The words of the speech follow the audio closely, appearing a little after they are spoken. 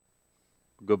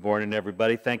Good morning,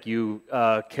 everybody. Thank you,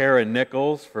 Karen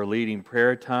Nichols, for leading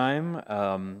prayer time.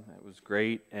 It was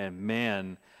great. And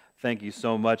man, thank you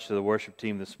so much to the worship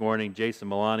team this morning. Jason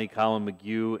Milani, Colin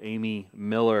McGue, Amy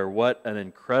Miller. What an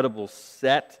incredible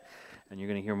set. And you're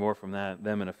going to hear more from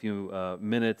them in a few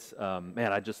minutes.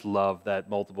 Man, I just love that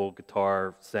multiple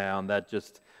guitar sound.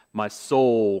 My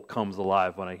soul comes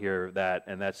alive when I hear that.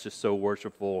 And that's just so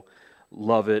worshipful.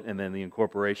 Love it. And then the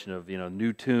incorporation of,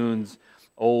 new tunes,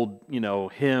 old,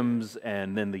 hymns,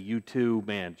 and then the U2,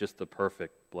 man, just the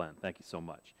perfect blend. Thank you so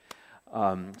much.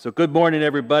 So good morning,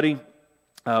 everybody.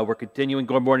 We're continuing.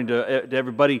 Good morning to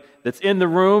everybody that's in the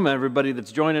room, everybody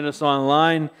that's joining us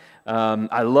online.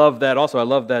 I love that. Also, I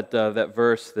love that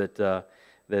verse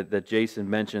that Jason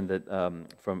mentioned that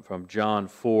from John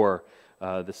 4.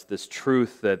 This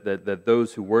truth that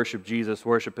those who worship Jesus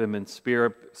worship Him in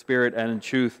spirit and in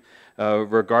truth,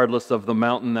 regardless of the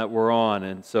mountain that we're on.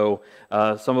 And so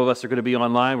some of us are going to be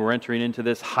online. We're entering into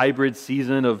this hybrid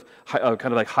season of kind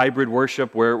of like hybrid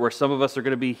worship where some of us are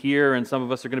going to be here and some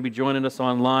of us are going to be joining us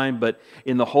online. But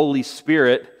in the Holy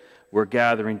Spirit, we're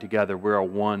gathering together. We're a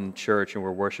one church and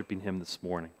we're worshiping Him this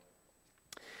morning.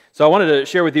 So I wanted to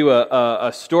share with you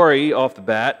a story off the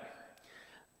bat.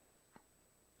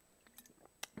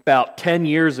 About 10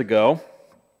 years ago,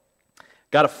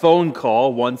 got a phone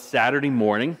call one Saturday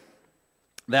morning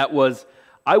that was,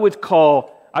 I would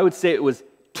say it was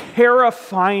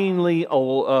terrifyingly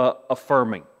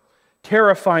affirming.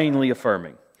 Terrifyingly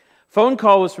affirming. Phone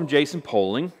call was from Jason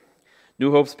Poling,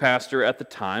 New Hope's pastor at the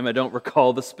time. I don't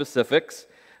recall the specifics,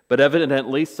 but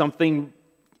evidently something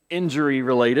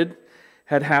injury-related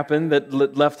had happened that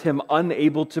left him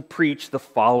unable to preach the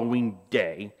following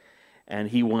day. And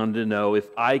he wanted to know if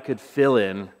I could fill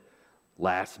in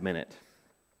last minute.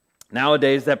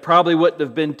 Nowadays, that probably wouldn't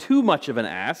have been too much of an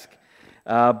ask,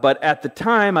 but at the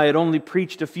time, I had only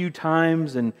preached a few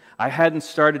times, and I hadn't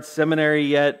started seminary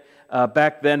yet.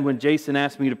 Back then, when Jason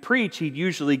asked me to preach, he'd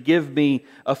usually give me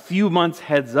a few months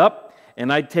heads up,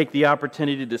 and I'd take the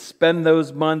opportunity to spend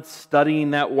those months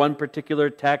studying that one particular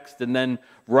text and then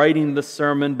writing the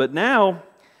sermon. But now,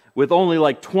 with only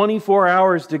like 24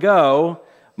 hours to go,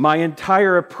 my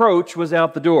entire approach was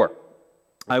out the door.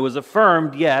 I was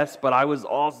affirmed, yes, but I was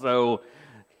also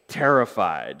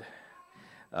terrified.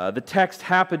 The text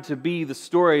happened to be the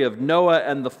story of Noah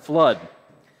and the flood,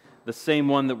 the same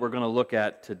one that we're going to look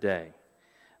at today.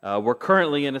 We're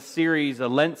currently in a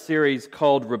Lent series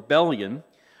called Rebellion,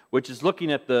 which is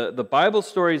looking at the Bible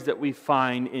stories that we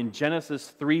find in Genesis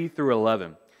 3 through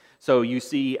 11. So you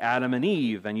see Adam and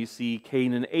Eve, and you see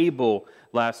Cain and Abel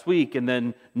last week, and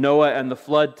then Noah and the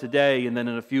flood today, and then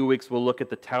in a few weeks we'll look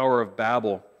at the Tower of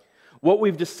Babel. What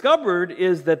we've discovered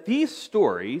is that these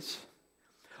stories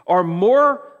are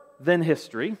more than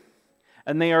history,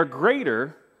 and they are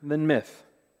greater than myth.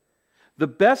 The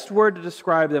best word to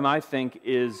describe them, I think,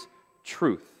 is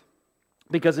truth.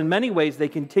 Because in many ways they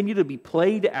continue to be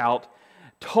played out,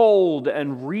 told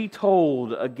and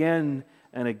retold again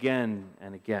and again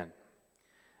and again.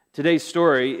 Today's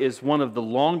story is one of the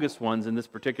longest ones in this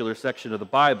particular section of the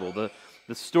Bible.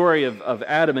 The story of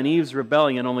Adam and Eve's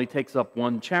rebellion only takes up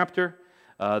one chapter.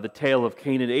 The tale of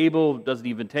Cain and Abel doesn't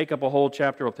even take up a whole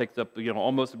chapter. It takes up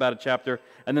almost about a chapter.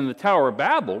 And then the Tower of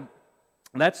Babel,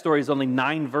 that story is only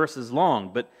 9 verses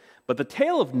long. But the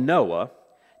tale of Noah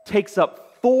takes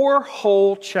up 4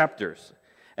 whole chapters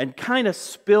and kind of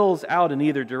spills out in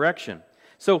either direction.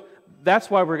 So that's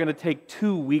why we're going to take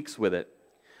 2 weeks with it.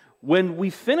 When we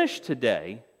finish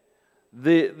today,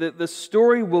 the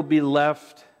story will be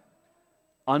left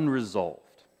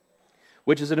unresolved,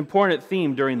 which is an important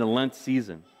theme during the Lent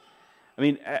season. I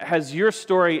mean, has your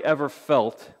story ever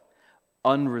felt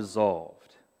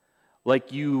unresolved?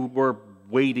 Like you were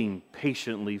waiting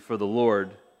patiently for the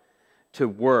Lord to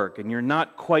work, and you're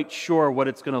not quite sure what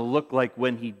it's going to look like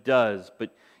when He does,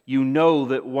 but you know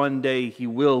that one day He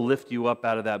will lift you up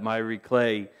out of that miry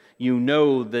clay. You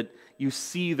know that you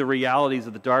see the realities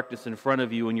of the darkness in front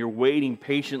of you and you're waiting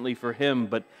patiently for Him,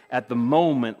 but at the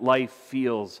moment, life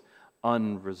feels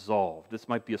unresolved. This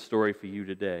might be a story for you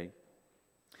today.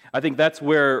 I think that's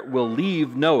where we'll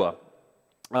leave Noah.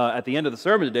 At the end of the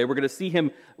sermon today, we're going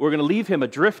to leave him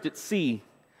adrift at sea,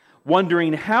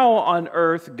 wondering how on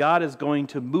earth God is going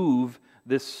to move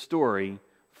this story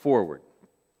forward.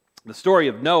 The story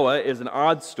of Noah is an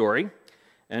odd story,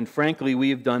 and frankly,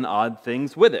 we've done odd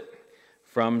things with it,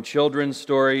 from children's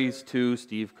stories to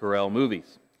Steve Carell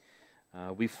movies.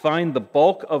 We find the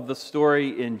bulk of the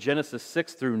story in Genesis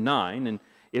 6 through 9, and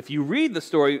if you read the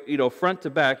story, front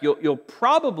to back, you'll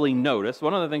probably notice,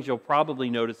 one of the things you'll probably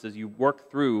notice as you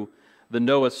work through the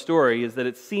Noah story is that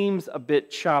it seems a bit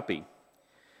choppy.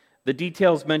 The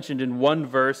details mentioned in one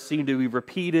verse seem to be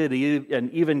repeated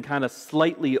and even kind of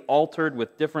slightly altered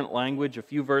with different language a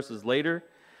few verses later.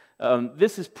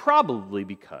 This is probably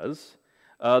because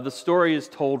the story is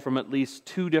told from at least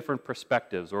two different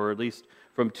perspectives, or at least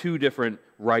from two different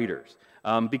writers.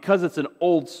 Because it's an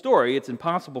old story, it's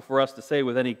impossible for us to say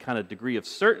with any kind of degree of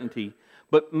certainty,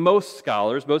 but most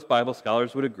Bible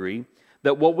scholars would agree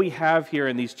that what we have here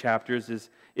in these chapters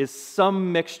is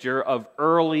some mixture of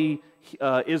early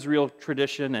Israel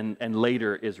tradition and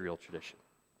later Israel tradition.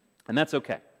 And that's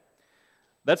okay.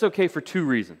 That's okay for two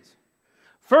reasons.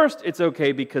 First, it's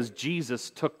okay because Jesus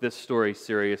took this story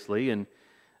seriously, and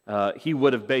he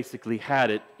would have basically had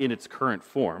it in its current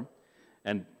form.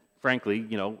 And frankly,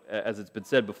 as it's been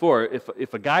said before,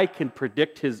 if a guy can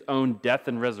predict his own death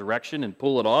and resurrection and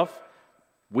pull it off,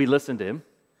 we listen to him.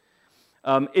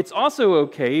 It's also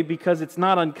okay because it's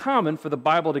not uncommon for the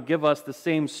Bible to give us the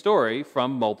same story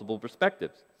from multiple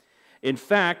perspectives. In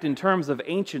fact, in terms of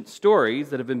ancient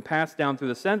stories that have been passed down through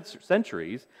the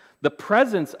centuries, the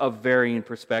presence of varying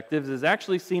perspectives is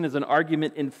actually seen as an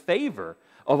argument in favor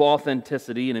of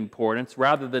authenticity and importance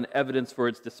rather than evidence for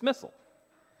its dismissal.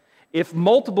 If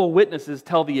multiple witnesses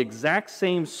tell the exact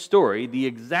same story, the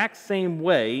exact same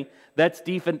way, that's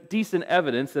decent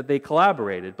evidence that they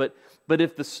collaborated. But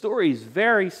if the stories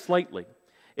vary slightly,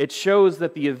 it shows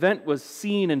that the event was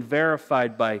seen and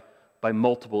verified by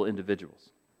multiple individuals.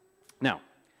 Now,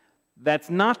 that's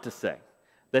not to say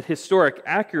that historic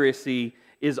accuracy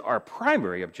is our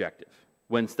primary objective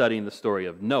when studying the story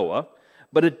of Noah,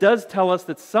 but it does tell us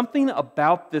that something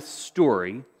about this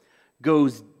story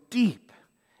goes deep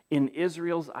in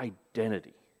Israel's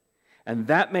identity. And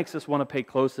that makes us want to pay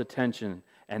close attention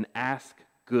and ask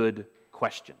good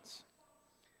questions.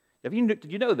 Did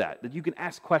you know that you can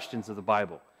ask questions of the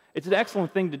Bible? It's an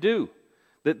excellent thing to do.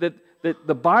 That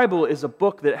the Bible is a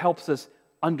book that helps us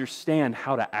understand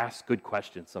how to ask good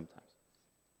questions sometimes.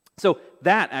 So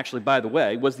that actually, by the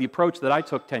way, was the approach that I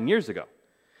took 10 years ago.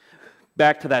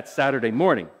 Back to that Saturday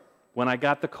morning when I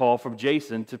got the call from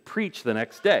Jason to preach the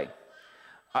next day.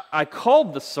 I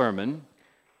called the sermon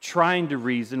Trying to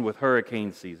Reason with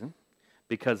Hurricane Season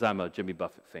because I'm a Jimmy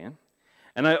Buffett fan.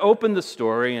 And I opened the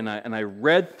story and I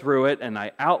read through it and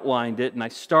I outlined it and I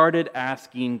started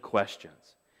asking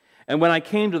questions. And when I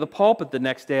came to the pulpit the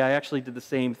next day, I actually did the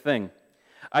same thing.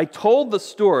 I told the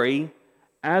story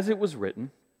as it was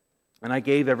written, and I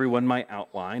gave everyone my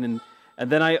outline,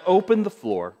 and then I opened the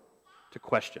floor to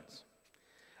questions.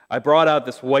 I brought out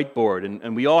this whiteboard,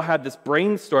 and we all had this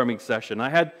brainstorming session.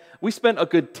 We spent a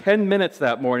good 10 minutes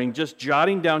that morning just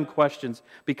jotting down questions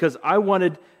because I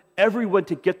wanted everyone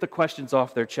to get the questions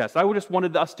off their chest. I just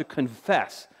wanted us to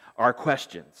confess our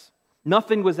questions.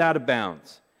 Nothing was out of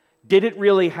bounds. Did it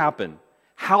really happen?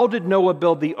 How did Noah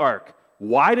build the ark?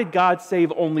 Why did God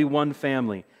save only one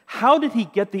family? How did he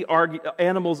get the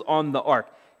animals on the ark?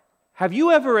 Have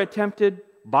you ever attempted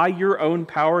by your own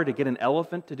power to get an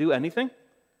elephant to do anything?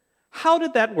 How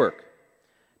did that work?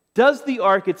 Does the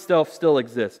ark itself still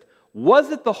exist?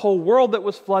 Was it the whole world that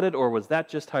was flooded, or was that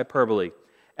just hyperbole?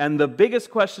 And the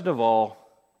biggest question of all,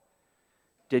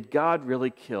 did God really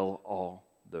kill all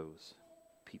those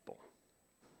people?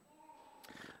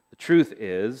 The truth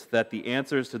is that the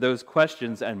answers to those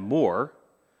questions and more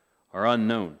are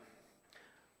unknown.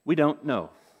 We don't know.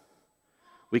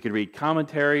 We can read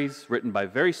commentaries written by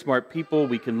very smart people.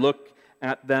 We can look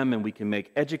at them and we can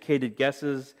make educated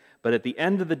guesses. But at the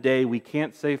end of the day, we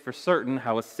can't say for certain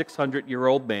how a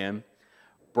 600-year-old man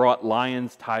brought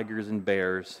lions, tigers, and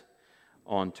bears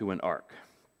onto an ark.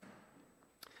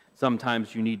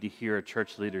 Sometimes you need to hear a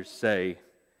church leader say,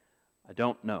 I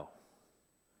don't know.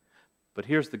 But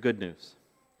here's the good news.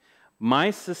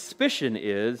 My suspicion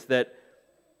is that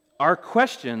our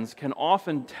questions can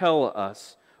often tell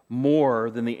us more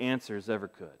than the answers ever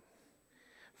could.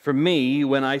 For me,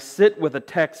 when I sit with a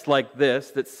text like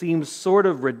this that seems sort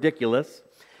of ridiculous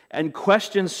and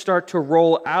questions start to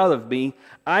roll out of me,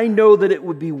 I know that it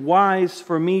would be wise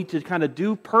for me to kind of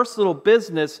do personal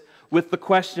business with the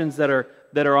questions that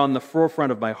are on the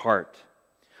forefront of my heart.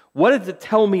 What does it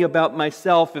tell me about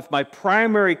myself if my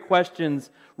primary questions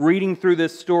reading through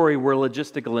this story were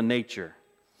logistical in nature?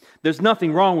 There's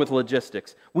nothing wrong with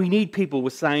logistics. We need people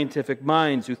with scientific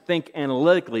minds who think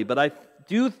analytically, but I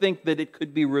do think that it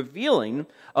could be revealing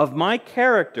of my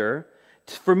character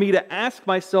for me to ask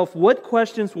myself what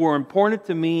questions were important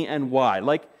to me and why.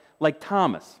 Like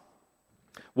Thomas.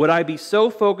 Would I be so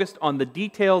focused on the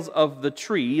details of the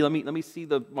tree, let me see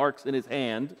the marks in his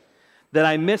hand, that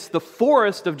I miss the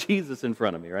forest of Jesus in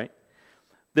front of me, right?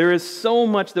 There is so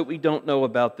much that we don't know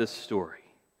about this story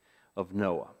of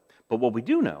Noah. But what we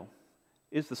do know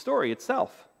is the story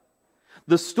itself.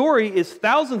 The story is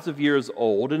thousands of years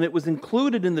old, and it was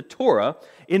included in the Torah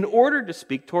in order to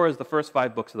speak. Torah is the first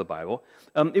 5 books of the Bible.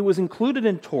 It was included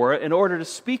in Torah in order to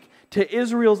speak to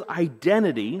Israel's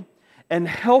identity and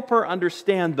help her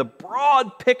understand the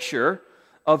broad picture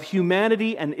of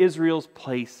humanity and Israel's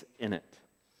place in it.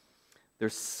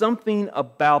 There's something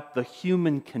about the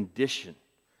human condition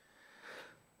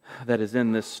that is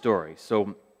in this story.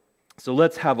 So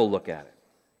let's have a look at it.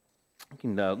 We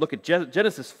can look at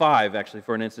Genesis 5, actually,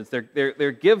 for an instance.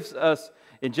 There gives us,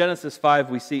 in Genesis 5,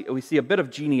 we see a bit of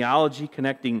genealogy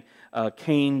connecting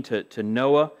Cain to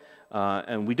Noah,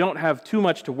 and we don't have too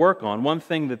much to work on. One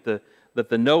thing that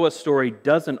the Noah story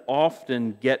doesn't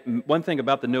often get, one thing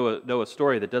about the Noah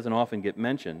story that doesn't often get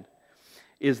mentioned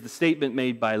is the statement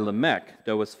made by Lamech,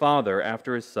 Noah's father,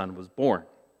 after his son was born.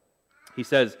 He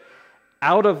says,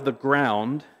 "Out of the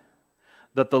ground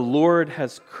that the Lord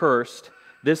has cursed,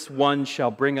 this one shall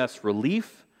bring us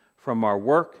relief from our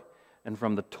work and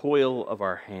from the toil of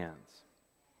our hands."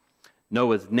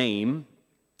 Noah's name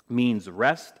means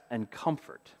rest and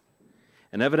comfort.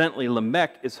 And evidently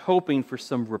Lamech is hoping for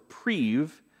some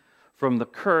reprieve from the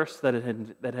curse that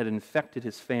had infected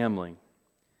his family.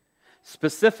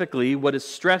 Specifically, what is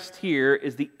stressed here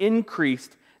is the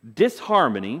increased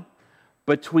disharmony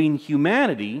between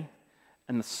humanity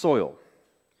and the soil.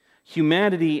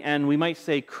 Humanity and, we might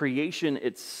say, creation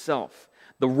itself.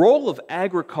 The role of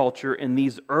agriculture in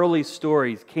these early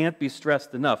stories can't be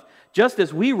stressed enough. Just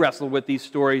as we wrestle with these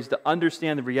stories to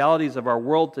understand the realities of our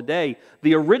world today,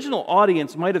 the original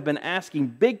audience might have been asking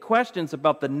big questions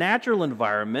about the natural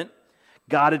environment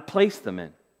God had placed them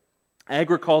in.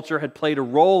 Agriculture had played a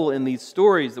role in these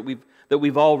stories that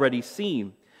we've already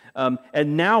seen.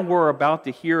 And now we're about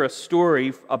to hear a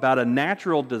story about a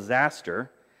natural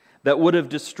disaster that would have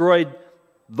destroyed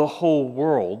the whole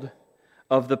world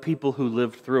of the people who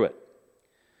lived through it.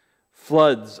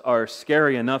 Floods are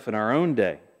scary enough in our own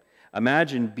day.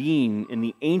 Imagine being in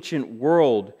the ancient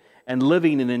world and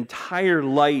living an entire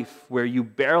life where you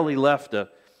barely left a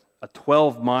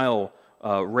 12-mile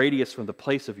radius from the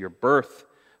place of your birth.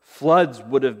 Floods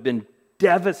would have been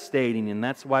devastating, and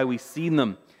that's why we see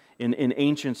them in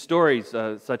ancient stories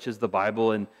such as the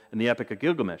Bible and the Epic of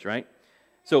Gilgamesh, right?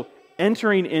 So,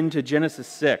 entering into Genesis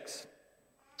 6,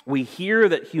 we hear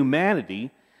that humanity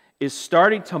is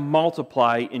starting to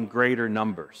multiply in greater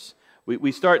numbers.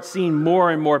 We start seeing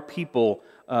more and more people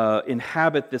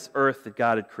inhabit this earth that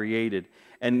God had created.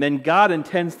 And then God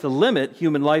intends to limit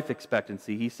human life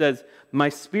expectancy. He says, "My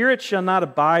spirit shall not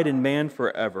abide in man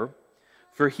forever,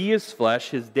 for he is flesh,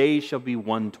 his days shall be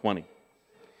 120.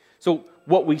 So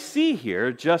what we see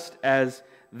here, just as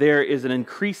there is an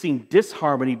increasing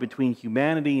disharmony between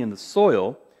humanity and the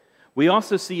soil, we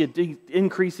also see an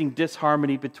increasing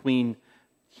disharmony between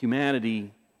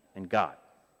humanity and God.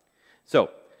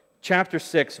 So, chapter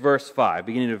 6, verse 5,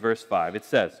 beginning of verse 5, it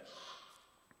says,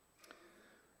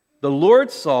 "The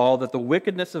Lord saw that the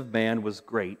wickedness of man was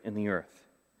great in the earth,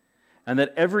 and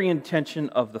that every intention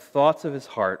of the thoughts of his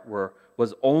heart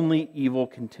was only evil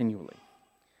continually.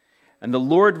 And the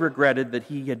Lord regretted that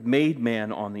he had made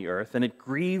man on the earth, and it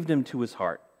grieved him to his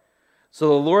heart. So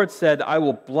the Lord said, I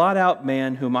will blot out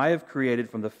man whom I have created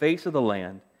from the face of the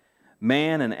land,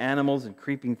 man and animals and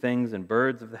creeping things and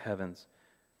birds of the heavens,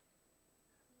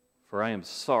 for I am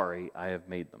sorry I have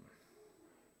made them.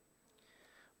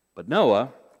 But Noah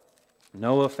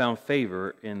found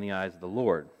favor in the eyes of the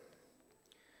Lord."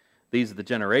 These are the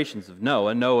generations of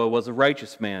Noah. Noah was a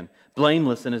righteous man,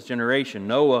 blameless in his generation.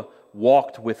 Noah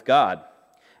walked with God.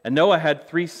 And Noah had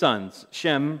 3 sons,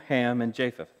 Shem, Ham, and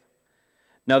Japheth.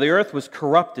 Now the earth was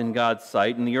corrupt in God's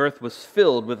sight, and the earth was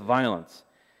filled with violence.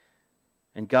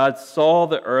 And God saw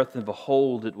the earth, and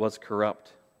behold, it was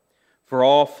corrupt. For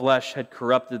all flesh had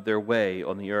corrupted their way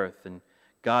on the earth. And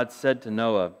God said to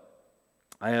Noah,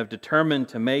 I have determined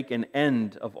to make an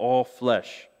end of all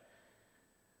flesh,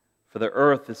 for the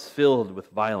earth is filled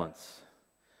with violence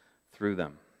through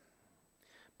them.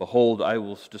 Behold, I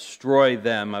will destroy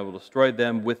them. I will destroy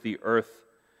them with the earth.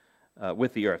 I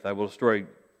will destroy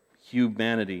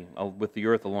humanity with the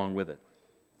earth along with it.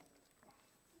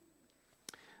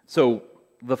 So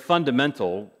the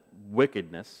fundamental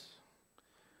wickedness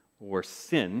or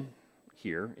sin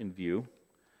here in view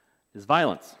is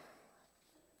violence.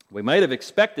 We might have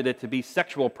expected it to be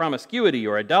sexual promiscuity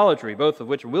or idolatry, both of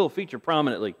which will feature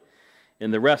prominently in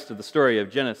the rest of the story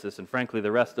of Genesis and frankly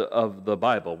the rest of the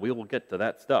Bible. We will get to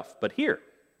that stuff. But here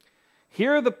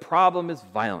the problem is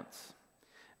violence.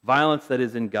 Violence that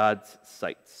is in God's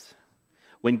sights.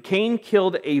 When Cain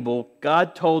killed Abel,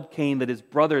 God told Cain that his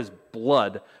brother's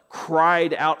blood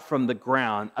cried out from the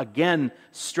ground, again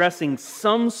stressing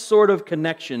some sort of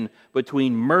connection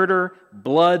between murder,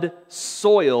 blood,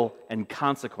 soil, and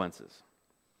consequences.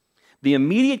 The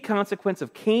immediate consequence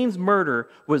of Cain's murder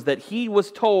was that he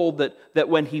was told that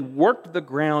when he worked the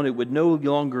ground, it would no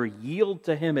longer yield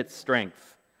to him its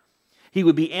strength. He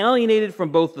would be alienated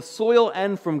from both the soil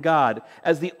and from God.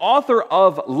 As the author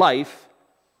of life,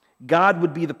 God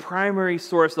would be the primary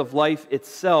source of life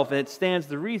itself, and it stands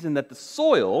to reason that the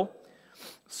soil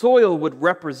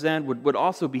would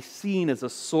also be seen as a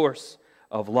source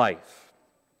of life.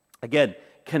 Again,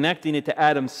 connecting it to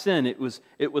Adam's sin, it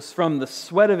was from the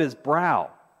sweat of his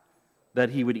brow that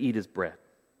he would eat his bread.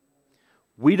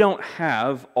 We don't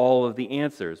have all of the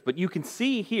answers, but you can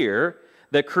see here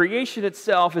that creation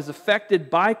itself is affected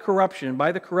by corruption,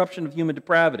 by the corruption of human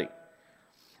depravity.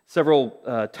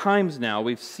 Several times now,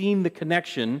 we've seen the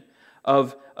connection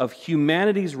of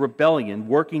humanity's rebellion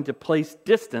working to place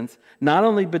distance not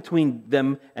only between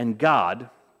them and God,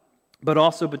 but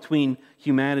also between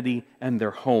humanity and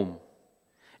their home.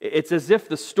 It's as if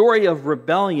the story of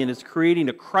rebellion is creating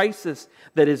a crisis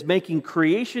that is making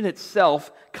creation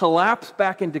itself collapse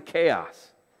back into chaos.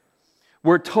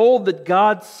 We're told that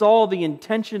God saw the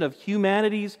intention of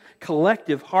humanity's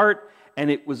collective heart, and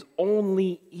it was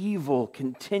only evil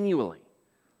continually.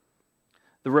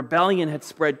 The rebellion had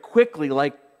spread quickly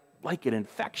like an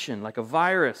infection, like a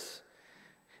virus.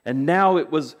 And now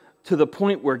it was to the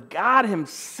point where God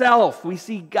himself, we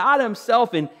see God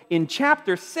himself in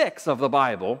chapter 6 of the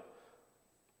Bible,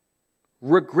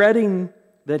 regretting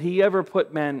that he ever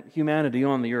put humanity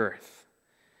on the earth.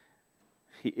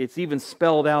 It's even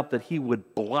spelled out that he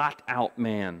would blot out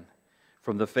man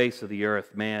from the face of the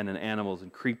earth, man and animals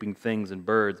and creeping things and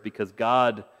birds, because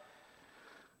God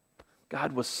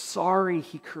was sorry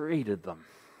he created them.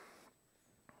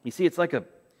 You see, it's like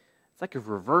a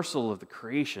reversal of the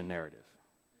creation narrative.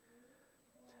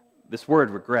 This word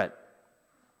regret,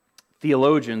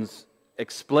 theologians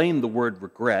explain the word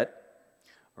regret,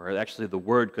 or actually the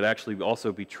word could actually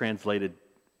also be translated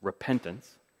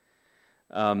repentance.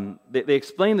 They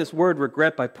explain this word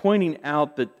regret by pointing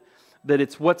out that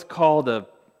it's what's called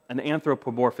an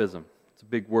anthropomorphism. It's a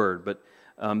big word, but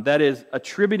that is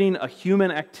attributing a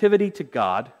human activity to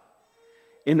God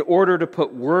in order to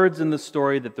put words in the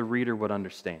story that the reader would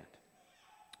understand.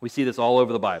 We see this all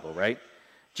over the Bible, right?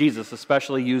 Jesus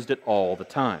especially used it all the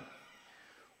time.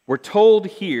 We're told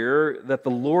here that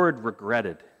the Lord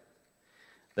regretted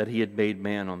that he had made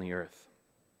man on the earth,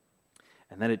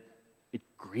 and that it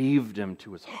grieved him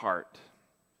to his heart.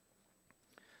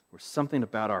 There was something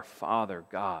about our Father,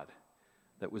 God,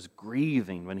 that was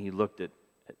grieving when he looked at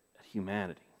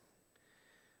humanity.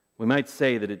 We might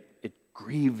say that it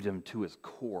grieved him to his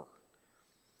core.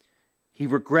 He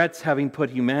regrets having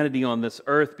put humanity on this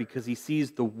earth because he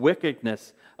sees the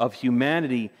wickedness of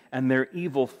humanity and their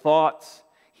evil thoughts.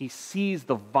 He sees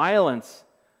the violence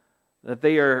that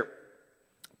they are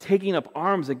taking up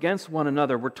arms against one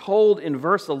another. We're told in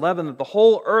verse 11 that the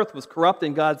whole earth was corrupt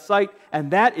in God's sight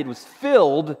and that it was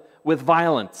filled with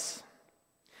violence.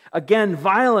 Again,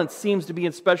 violence seems to be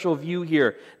in special view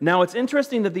here. Now, it's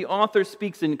interesting that the author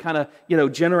speaks in kind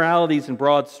of, generalities and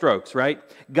broad strokes, right?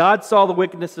 God saw the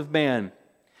wickedness of man.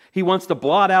 He wants to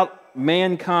blot out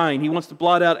mankind. He wants to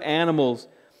blot out animals.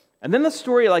 And then the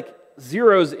story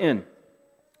zeroes in.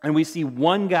 And we see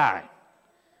one guy,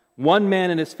 one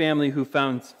man and his family who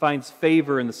finds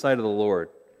favor in the sight of the Lord.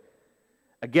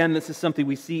 Again, this is something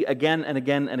we see again and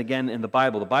again and again in the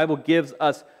Bible. The Bible gives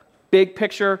us big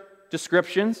picture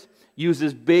descriptions,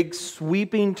 uses big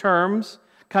sweeping terms,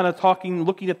 kind of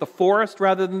looking at the forest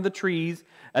rather than the trees,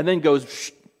 and then goes,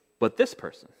 shh, but this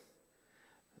person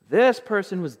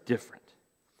was different.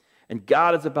 And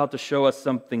God is about to show us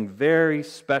something very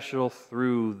special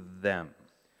through them.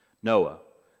 Noah,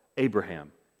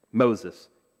 Abraham, Moses,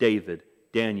 David,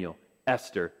 Daniel,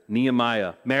 Esther,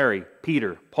 Nehemiah, Mary,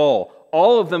 Peter, Paul,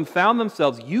 all of them found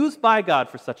themselves used by God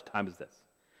for such a time as this.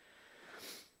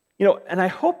 And I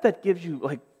hope that gives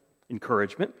you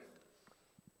encouragement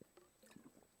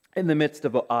in the midst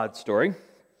of an odd story,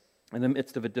 in the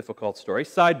midst of a difficult story.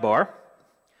 Sidebar,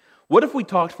 what if we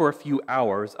talked for a few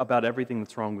hours about everything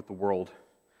that's wrong with the world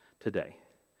today?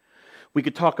 We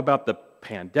could talk about the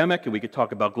pandemic, and we could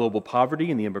talk about global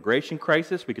poverty and the immigration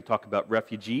crisis. We could talk about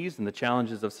refugees and the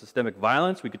challenges of systemic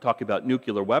violence. We could talk about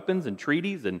nuclear weapons and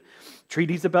treaties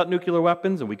about nuclear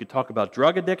weapons. And we could talk about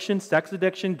drug addiction, sex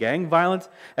addiction, gang violence,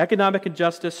 economic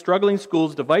injustice, struggling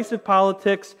schools, divisive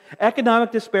politics,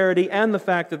 economic disparity, and the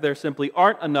fact that there simply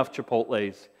aren't enough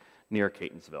Chipotles near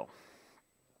Catonsville.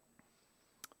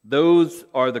 Those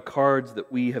are the cards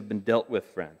that we have been dealt with,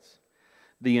 friends.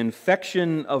 The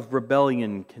infection of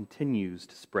rebellion continues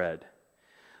to spread.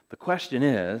 The question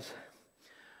is,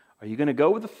 are you going to go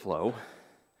with the flow?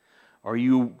 Or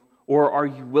are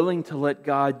you willing to let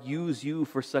God use you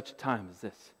for such a time as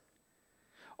this?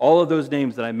 All of those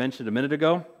names that I mentioned a minute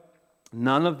ago,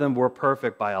 none of them were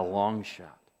perfect by a long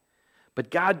shot.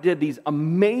 But God did these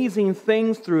amazing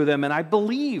things through them, and I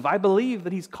believe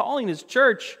that He's calling His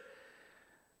church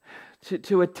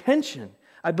to attention.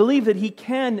 I believe that He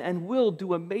can and will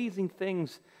do amazing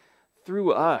things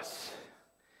through us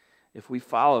if we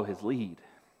follow His lead.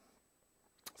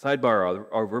 Sidebar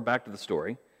over, back to the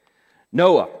story.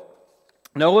 Noah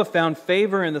found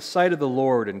favor in the sight of the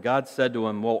Lord, and God said to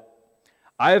him, "Well,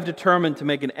 I have determined to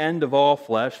make an end of all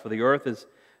flesh, for the earth is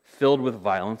filled with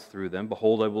violence through them.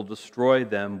 Behold, I will destroy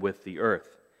them with the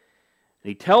earth." And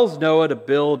He tells Noah to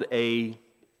build a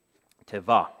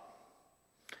tevah.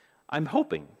 I'm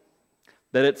hoping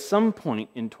that at some point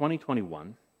in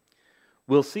 2021,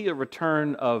 we'll see a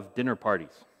return of dinner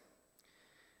parties.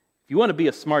 If you want to be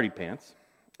a smarty pants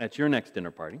at your next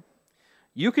dinner party,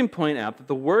 you can point out that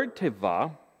the word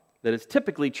tevah, that is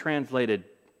typically translated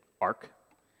ark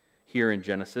here in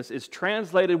Genesis, is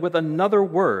translated with another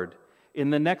word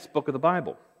in the next book of the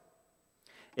Bible.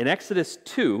 In Exodus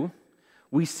 2,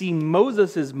 we see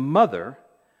Moses' mother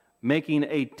making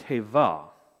a tevah,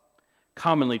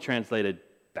 commonly translated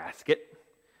basket,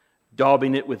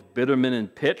 daubing it with bitumen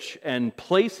and pitch, and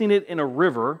placing it in a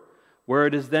river where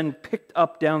it is then picked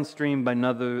up downstream by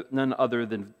none other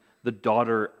than the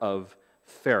daughter of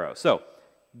Pharaoh. So,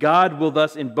 God will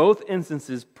thus, in both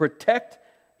instances, protect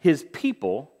His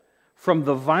people from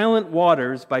the violent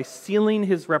waters by sealing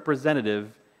His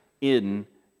representative in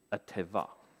a tevah.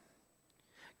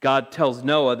 God tells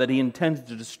Noah that He intends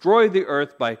to destroy the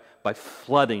earth by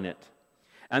flooding it,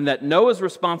 and that Noah's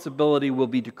responsibility will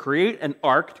be to create an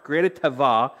ark, to create a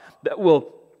tevah that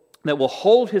will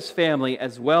hold his family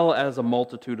as well as a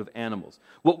multitude of animals.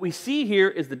 What we see here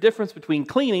is the difference between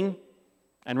cleaning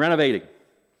and renovating.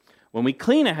 When we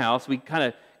clean a house, we kind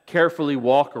of carefully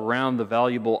walk around the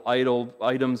valuable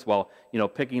items while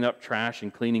picking up trash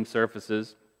and cleaning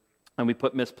surfaces, and we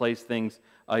put misplaced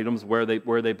items where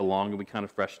they belong, and we kind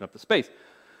of freshen up the space.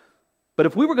 But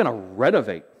if we were going to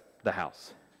renovate the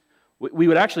house, we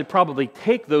would actually probably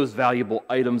take those valuable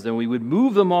items and we would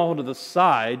move them all to the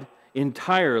side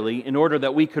entirely in order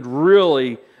that we could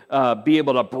really be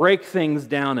able to break things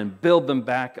down and build them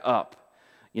back up,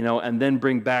 and then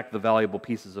bring back the valuable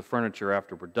pieces of furniture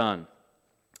after we're done.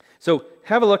 So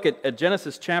have a look at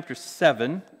Genesis chapter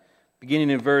 7, beginning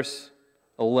in verse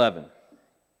 11.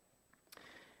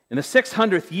 In the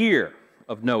 600th year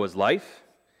of Noah's life,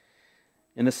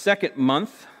 in the second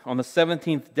month, on the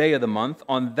 17th day of the month,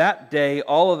 on that day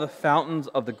all of the fountains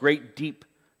of the great deep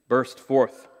burst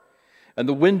forth, and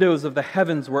the windows of the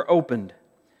heavens were opened,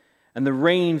 and the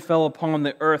rain fell upon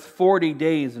the earth 40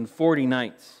 days and 40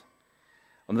 nights.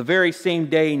 On the very same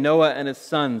day, Noah and his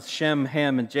sons, Shem,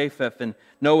 Ham, and Japheth, and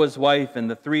Noah's wife, and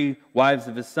the 3 wives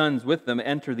of his sons with them,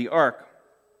 entered the ark.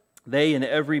 They and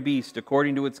every beast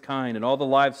according to its kind, and all the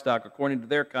livestock according to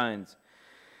their kinds,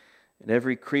 and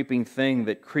every creeping thing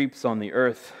that creeps on the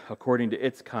earth according to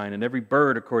its kind, and every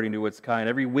bird according to its kind,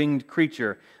 every winged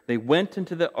creature. They went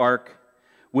into the ark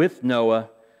with Noah,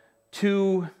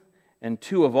 2 and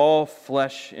 2 of all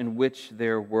flesh in which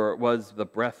there was the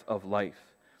breath of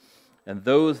life. And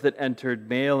those that entered,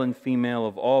 male and female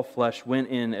of all flesh, went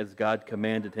in as God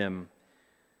commanded him.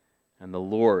 And the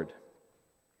Lord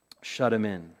shut him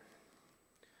in. And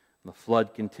the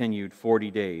flood continued 40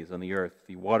 days on the earth.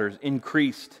 The waters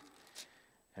increased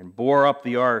and bore up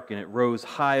the ark, and it rose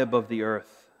high above the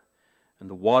earth. And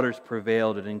the waters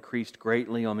prevailed and increased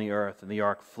greatly on the earth, and the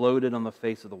ark floated on the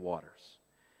face of the waters.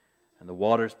 And the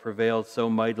waters prevailed so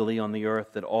mightily on the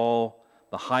earth that all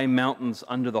the high mountains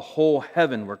under the whole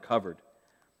heaven were covered.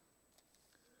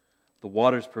 The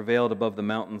waters prevailed above the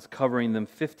mountains, covering them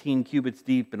 15 cubits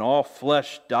deep, and all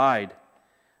flesh died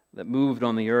that moved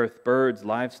on the earth, birds,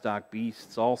 livestock,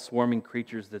 beasts, all swarming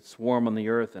creatures that swarm on the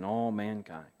earth, and all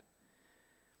mankind.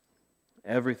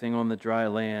 Everything on the dry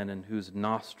land in whose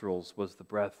nostrils was the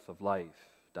breath of life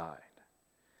died.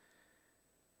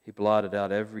 He blotted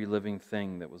out every living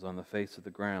thing that was on the face of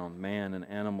the ground, man and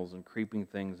animals and creeping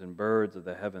things and birds of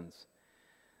the heavens.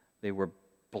 They were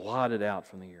blotted out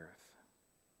from the earth.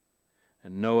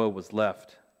 And Noah was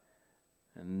left,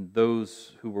 and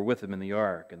those who were with him in the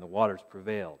ark, and the waters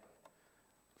prevailed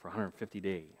for 150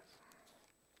 days.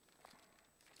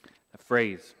 That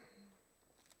phrase,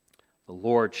 the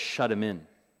Lord shut him in,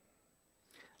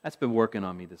 that's been working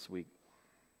on me this week.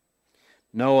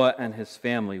 Noah and his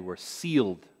family were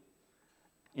sealed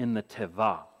in the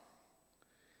tevah.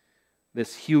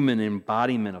 this human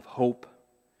embodiment of hope.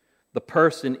 The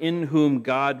person in whom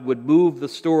God would move the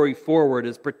story forward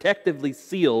is protectively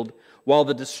sealed while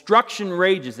the destruction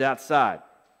rages outside.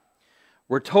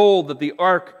 We're told that the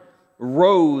ark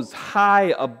rose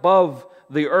high above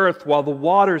the earth while the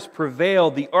waters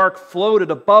prevailed. The ark floated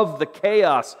above the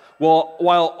chaos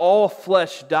while all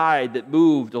flesh died that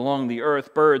moved along the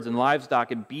earth, birds and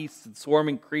livestock and beasts and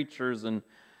swarming creatures and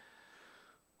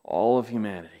all of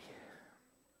humanity.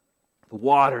 The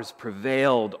waters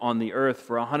prevailed on the earth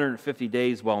for 150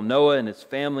 days while Noah and his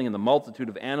family and the multitude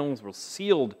of animals were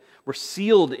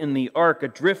sealed in the ark,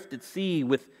 adrift at sea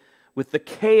with the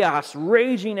chaos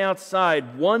raging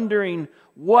outside, wondering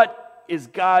what is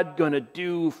God going to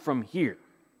do from here?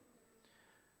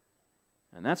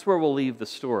 And that's where we'll leave the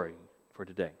story for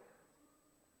today.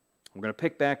 We're going to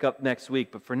pick back up next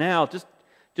week, but for now,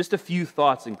 just a few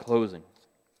thoughts in closing.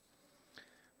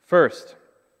 First,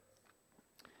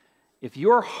 if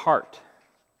your heart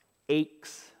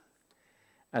aches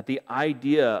at the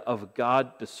idea of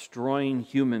God destroying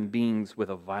human beings with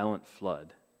a violent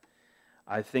flood,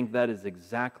 I think that is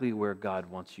exactly where God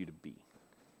wants you to be.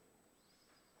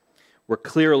 We're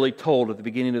clearly told at the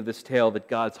beginning of this tale that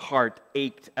God's heart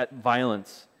ached at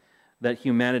violence that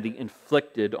humanity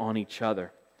inflicted on each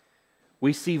other.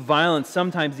 We see violence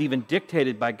sometimes even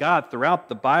dictated by God throughout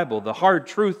the Bible. The hard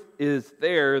truth is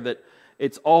there that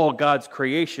it's all God's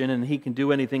creation and He can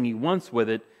do anything He wants with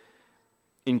it,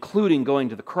 including going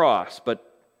to the cross.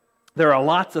 But there are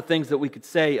lots of things that we could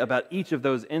say about each of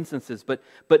those instances. But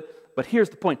here's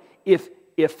the point.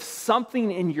 If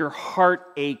something in your heart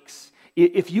aches,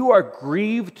 if you are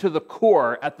grieved to the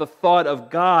core at the thought of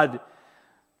God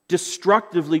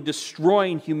destructively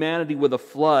destroying humanity with a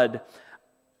flood,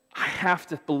 I have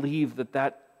to believe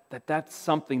that's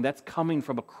something that's coming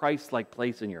from a Christ-like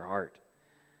place in your heart.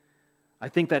 I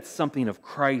think that's something of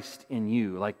Christ in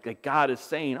you. Like God is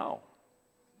saying, oh,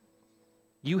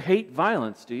 you hate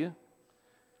violence, do you?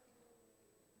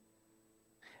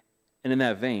 And in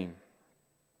that vein,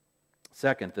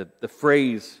 second, the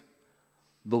phrase,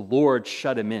 the Lord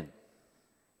shut him in.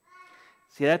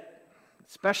 See, that,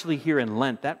 especially here in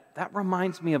Lent, that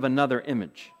reminds me of another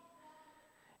image.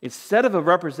 Instead of a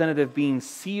representative being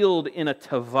sealed in a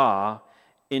tava,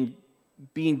 in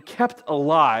being kept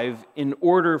alive in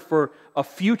order for a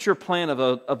future plan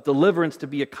of deliverance to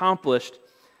be accomplished,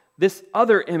 this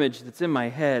other image that's in my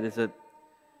head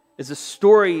is a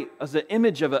story, as an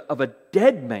image of a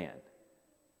dead man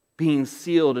being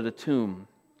sealed at a tomb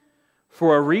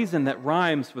for a reason that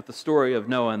rhymes with the story of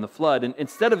Noah and the flood. And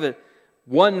instead of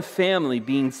one family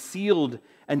being sealed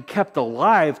and kept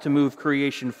alive to move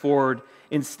creation forward,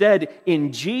 instead,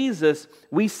 in Jesus,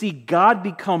 we see God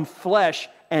become flesh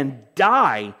and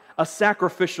die a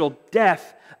sacrificial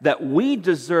death that we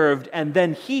deserved, and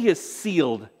then He is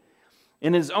sealed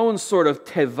in His own sort of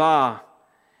teva,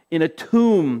 in a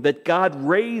tomb that God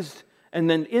raised, and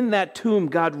then in that tomb,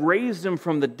 God raised Him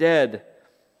from the dead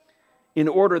in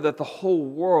order that the whole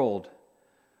world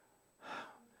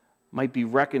might be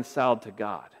reconciled to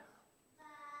God.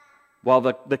 While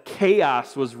the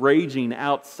chaos was raging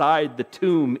outside the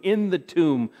tomb, in the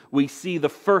tomb, we see the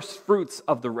first fruits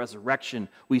of the resurrection.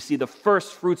 We see the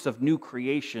first fruits of new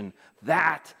creation.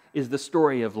 That is the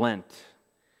story of Lent.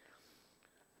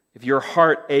 If your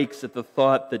heart aches at the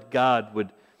thought that God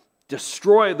would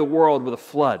destroy the world with a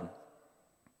flood,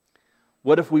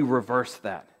 what if we reverse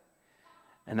that?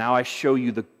 And now I show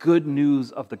you the good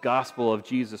news of the gospel of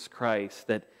Jesus Christ,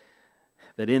 that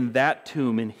in that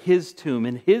tomb, in His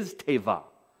teva,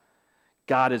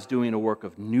 God is doing a work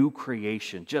of new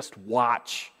creation. Just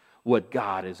watch what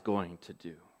God is going to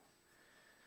do.